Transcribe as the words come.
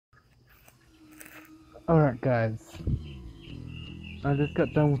Alright guys, I just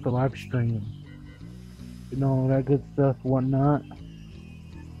got done with the live stream. You know, all that good stuff, whatnot.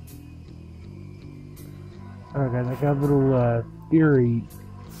 Alright guys, I got a little theory.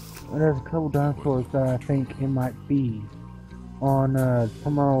 There's a couple dinosaurs that I think it might be on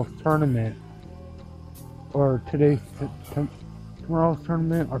tomorrow's tournament. Or tomorrow's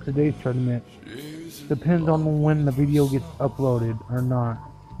tournament or today's tournament. Depends on when the video gets uploaded or not.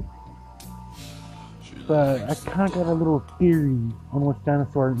 But I kinda got a little theory on which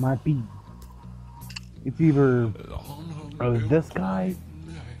dinosaur it might be. It's either this guy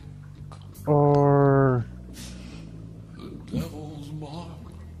or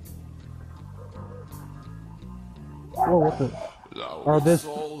what the or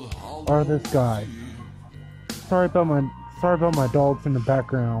this guy. Sorry about my dogs in the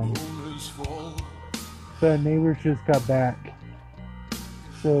background. The neighbors just got back.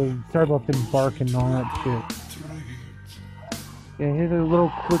 So sorry about them barking and all that shit. Yeah, here's a little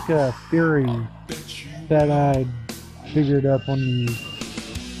quick theory that I figured up on these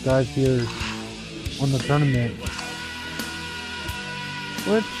guys here on the tournament.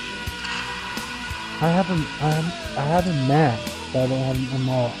 Which I have a match, but I don't have them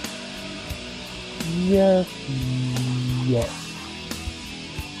all. Yes.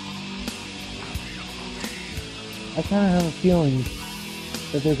 I kinda have a feeling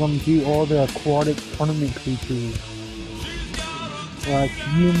that they're gonna do all the aquatic tournament creatures. Like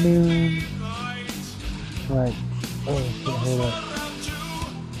U-Moon, like, hold up.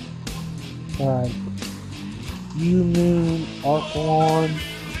 Like U-Moon, Archelon,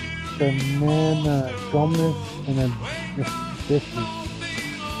 then Gomez, and then this.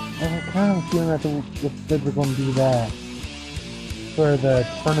 And I kind of feel that they're going to do that for the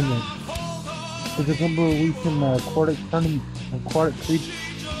tournament. Because they're going to be releasing the aquatic creatures.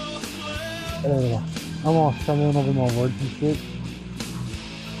 I'm all stumbling over my words and shit.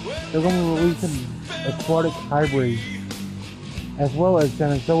 They're going to be releasing aquatic hybrids, as well as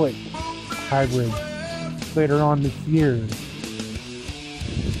Cenozoic hybrids, later on this year.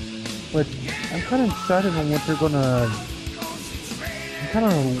 Which, I'm kind of excited on what they're going to...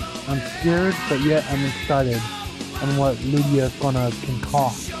 I'm scared, but yet I'm excited on what Ludia's gonna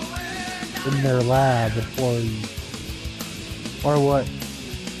concoct in their lab or what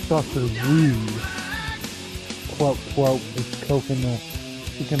Dr. Wu, quote, is cooking up.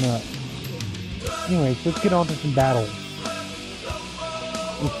 Anyways, let's get on to some battles.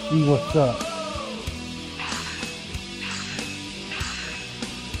 Let's see what's up.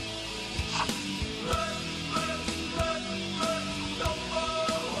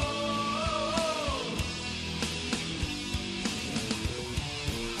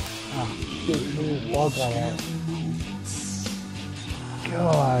 Dog got out.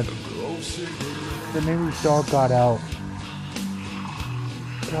 God. The neighbor's dog got out.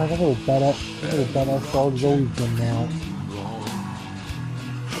 God, that little badass dog's always been out.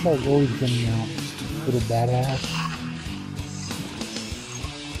 That dog's always been out. Little badass.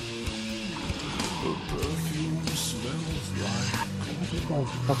 This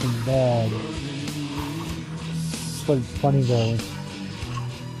dog's fucking bad. But it's funny though.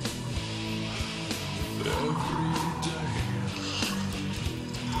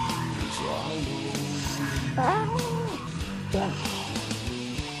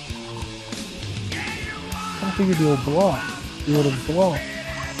 I figured you'll block. You would have blocked.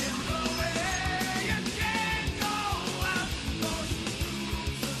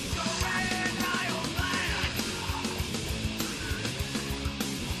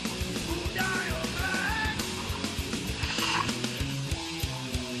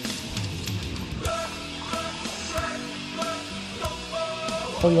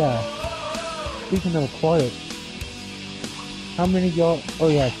 Oh yeah. Speaking of aquatic, how many of y'all? Oh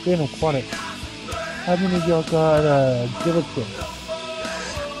yeah, speaking of aquatic, how many of y'all got Gillikin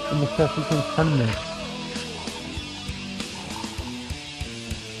in the Special Kings tournament?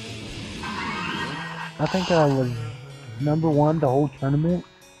 I think I was #1 the whole tournament,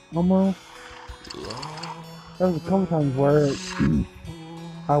 almost. There was a couple times where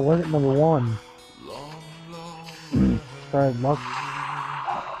I wasn't #1. Sorry, Mark.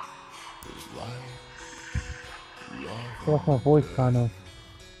 Lost my voice, kind of.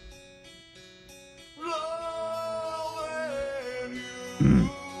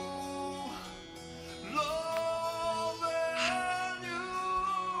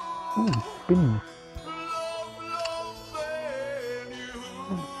 Ooh, spinning.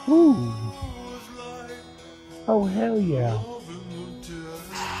 Ooh. Oh, hell yeah.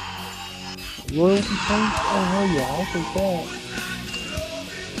 Royalty points? Oh hell yeah, I'll take that.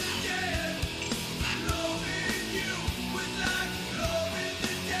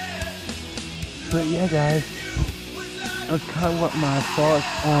 But yeah, guys, that's kind of what my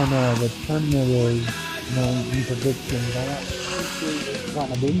thoughts on the tournament is. You know, and predictions. I don't think it's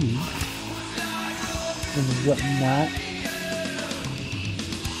gonna be and whatnot.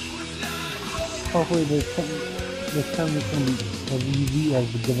 Hopefully, this tournament's gonna be as easy as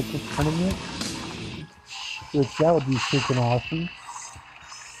the Divicus tournament, which that would be freaking awesome.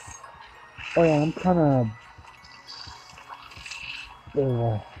 Oh yeah, I'm kind of.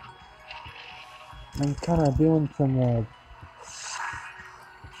 I'm kind of doing some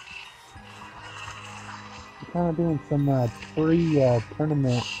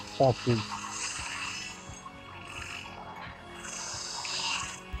pre-tournament practice.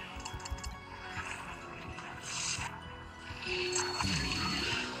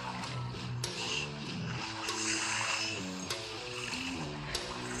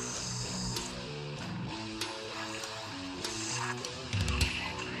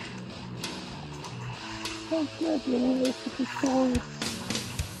 Oh, God, you know, this is the story.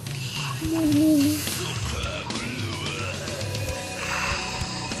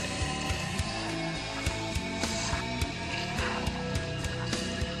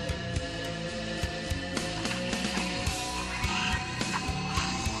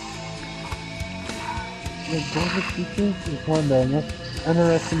 The Golden Features is one of the most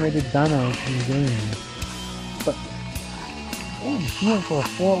underestimated dinos in the game. But, damn, he went for a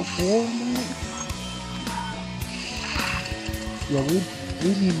 4-4, man. Yeah, we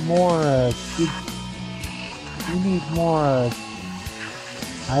need more, we need more,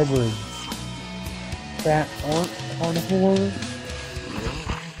 hybrids. Fat carnivore.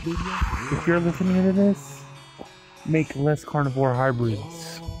 If you're listening to this, make less carnivore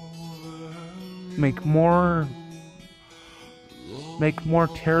hybrids. Make more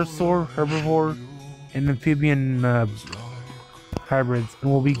pterosaur, herbivore, and amphibian hybrids, and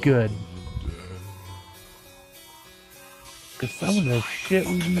we'll be good. Cause some of the shit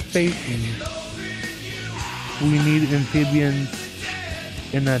we be facing, we need amphibians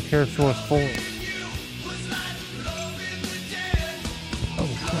in a pterosaurus form. Oh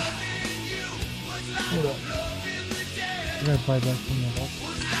shit! Hold up. I gotta buy that from the box.